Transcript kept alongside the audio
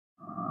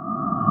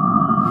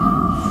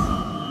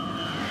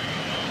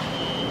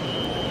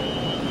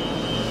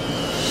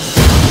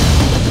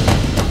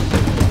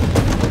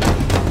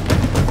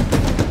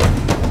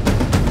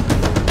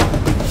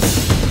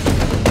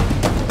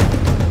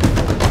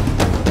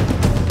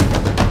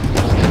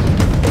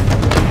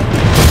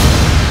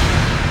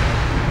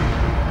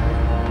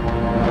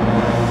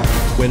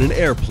when an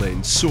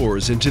airplane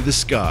soars into the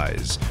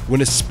skies,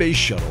 when a space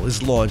shuttle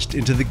is launched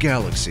into the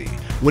galaxy,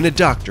 when a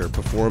doctor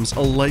performs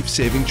a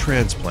life-saving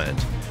transplant,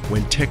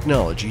 when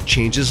technology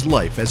changes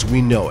life as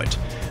we know it.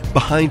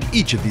 Behind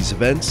each of these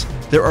events,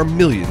 there are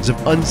millions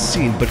of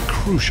unseen but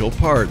crucial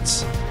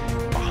parts.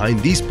 Behind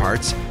these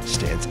parts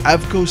stands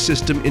Avco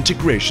System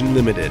Integration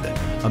Limited,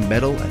 a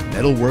metal and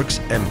metalworks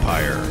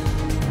empire.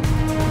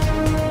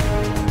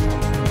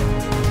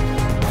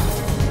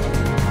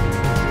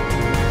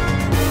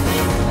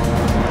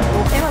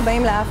 ברוכים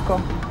הבאים לאבקו.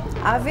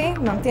 אבי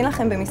ממתין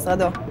לכם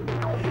במשרדו.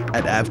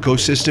 At Avco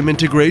System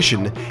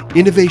Integration,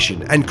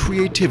 innovation and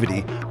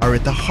creativity are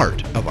at the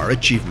heart of our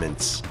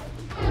achievements.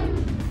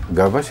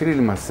 הגאווה שלי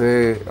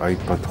למעשה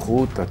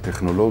ההתפתחות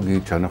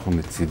הטכנולוגית שאנחנו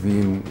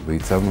מציבים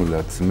והצבנו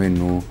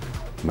לעצמנו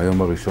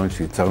מהיום הראשון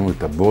שייצרנו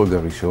את הבורג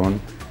הראשון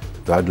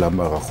ועד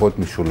למערכות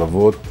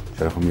משולבות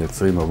שאנחנו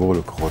מייצרים עבור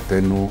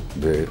לקוחותינו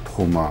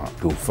בתחום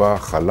התעופה,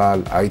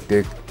 חלל,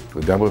 הייטק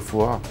וגם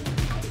רפואה.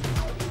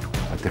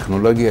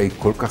 הטכנולוגיה היא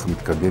כל כך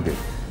מתקדמת,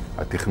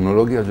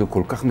 הטכנולוגיה הזו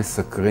כל כך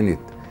מסקרנת,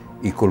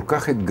 היא כל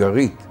כך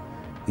אתגרית,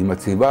 היא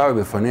מציבה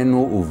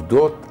בפנינו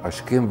עובדות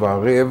השכם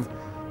והערב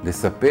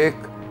לספק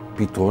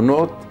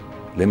פתרונות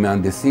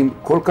למהנדסים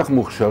כל כך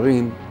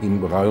מוכשרים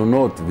עם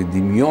רעיונות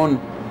ודמיון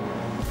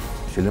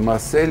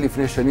שלמעשה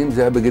לפני שנים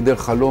זה היה בגדר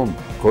חלום.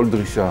 כל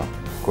דרישה,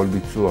 כל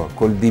ביצוע,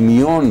 כל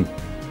דמיון,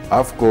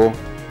 אבקו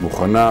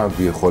מוכנה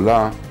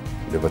ויכולה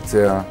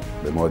לבצע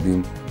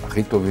במועדים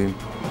הכי טובים,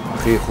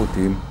 הכי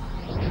איכותיים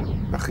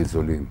והכי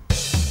זולים.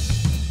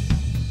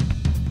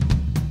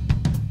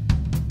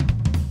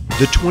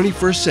 The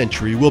 21st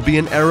century will be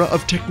an era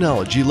of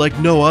technology like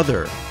no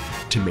other.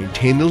 To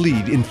maintain the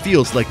lead in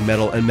fields like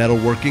metal and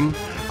metalworking,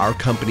 our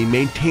company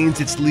maintains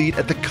its lead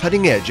at the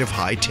cutting edge of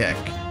high tech.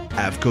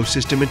 Avco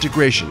System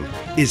Integration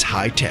is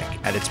high tech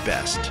at its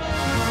best.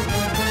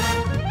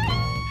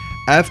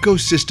 Avco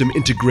System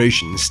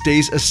Integration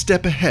stays a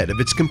step ahead of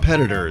its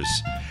competitors.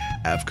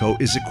 Avco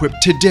is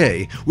equipped today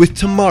with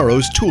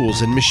tomorrow's tools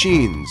and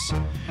machines.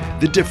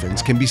 The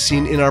difference can be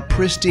seen in our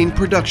pristine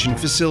production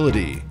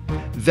facility.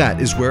 That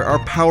is where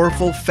our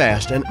powerful,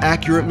 fast, and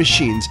accurate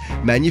machines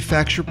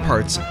manufacture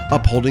parts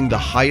upholding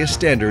the highest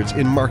standards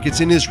in markets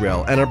in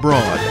Israel and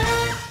abroad.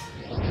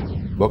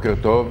 בוקר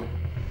טוב.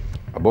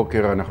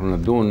 הבוקר אנחנו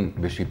נדון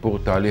בשיפור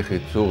תהליך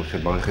ייצור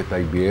של מערכת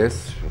IBS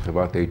של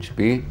חברת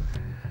HP.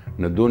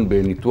 נדון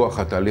בניתוח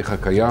התהליך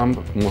הקיים,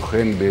 כמו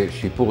כן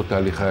בשיפור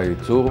תהליכי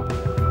הייצור.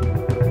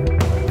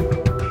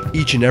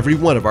 Each and every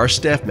one of our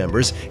staff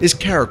members is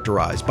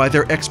characterized by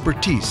their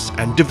expertise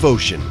and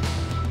devotion.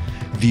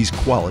 These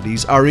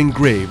qualities are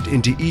engraved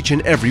into each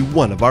and every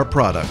one of our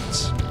products.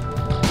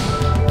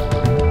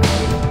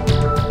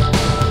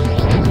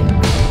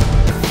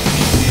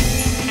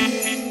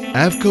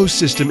 Avco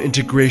System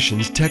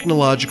Integration's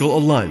technological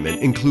alignment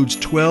includes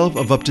 12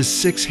 of up to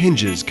 6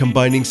 hinges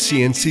combining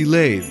CNC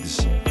lathes,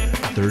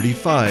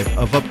 35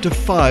 of up to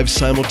 5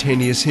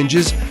 simultaneous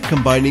hinges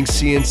combining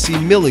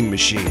CNC milling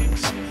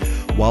machines,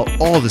 while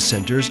all the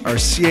centers are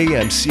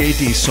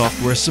CAM/CAD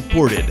software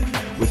supported,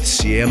 with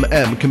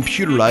CMM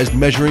computerized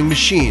measuring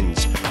machines,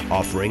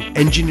 offering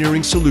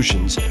engineering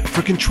solutions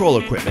for control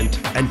equipment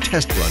and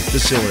test run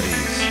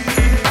facilities.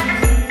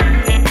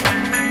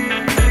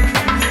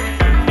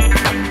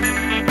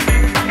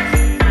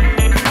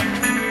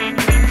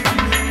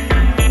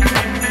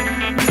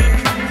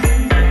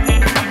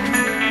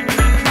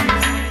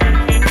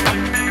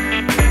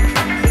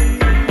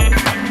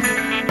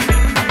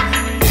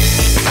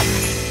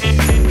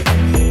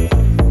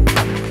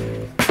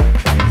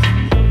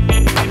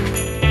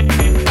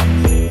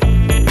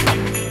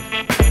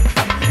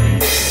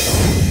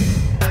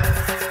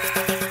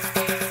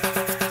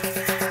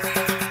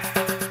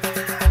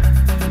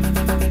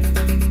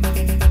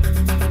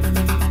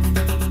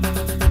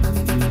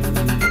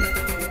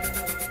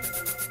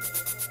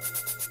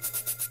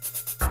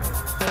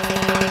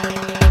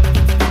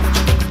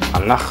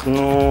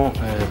 אנחנו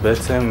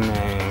בעצם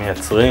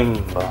מייצרים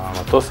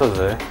במטוס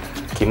הזה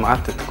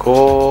כמעט את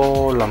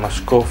כל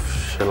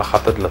המשקוף של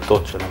אחת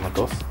הדלתות של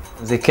המטוס.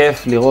 זה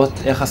כיף לראות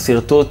איך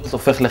הסרטוט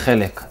הופך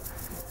לחלק.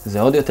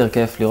 זה עוד יותר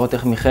כיף לראות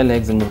איך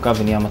מחלק זה מורכב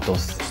ונהיה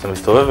מטוס. כשאתה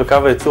מסתובב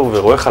בקו הייצור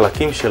ורואה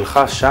חלקים שלך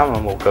שם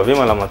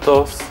המורכבים על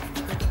המטוס,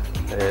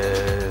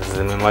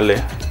 זה ממלא.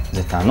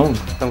 זה תענוג.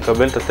 אתה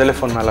מקבל את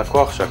הטלפון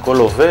מהלקוח שהכל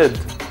עובד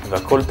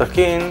והכל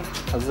תקין,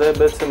 אז זה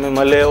בעצם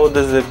ממלא עוד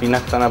איזה פינה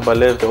קטנה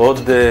בלב,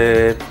 עוד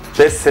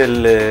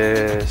פסל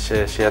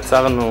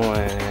שיצרנו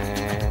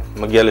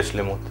מגיע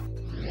לשלמות.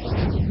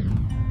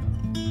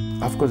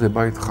 אבקו זה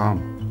בית חם.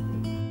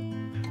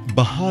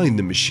 Behind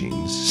the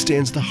machines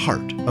stands the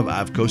heart of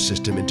Avco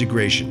System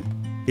Integration,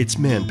 its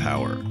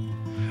manpower.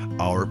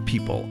 Our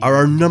people are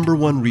our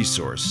 #1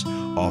 resource,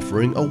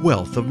 offering a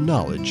wealth of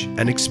knowledge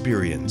and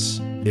experience.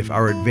 If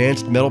our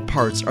advanced metal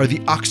parts are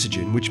the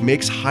oxygen which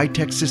makes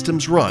high-tech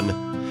systems run,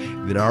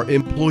 then our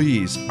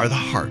employees are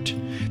the heart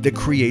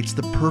that creates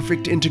the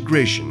perfect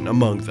integration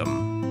among them.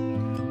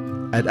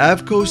 At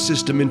Avco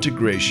System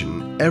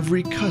Integration,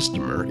 every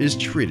customer is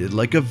treated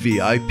like a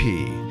VIP,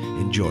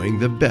 enjoying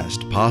the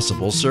best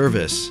possible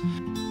service.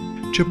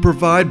 To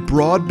provide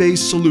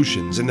broad-based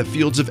solutions in the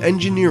fields of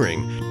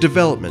engineering,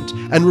 development,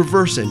 and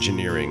reverse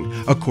engineering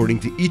according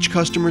to each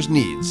customer's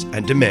needs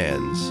and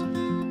demands.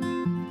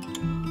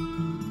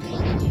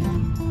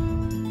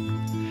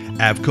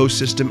 Avco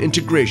System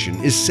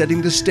Integration is setting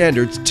the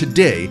standards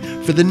today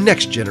for the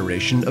next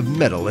generation of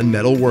metal and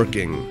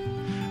metalworking.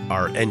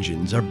 Our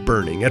engines are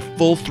burning at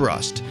full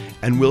thrust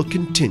and will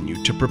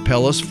continue to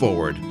propel us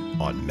forward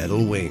on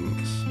metal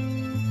wings.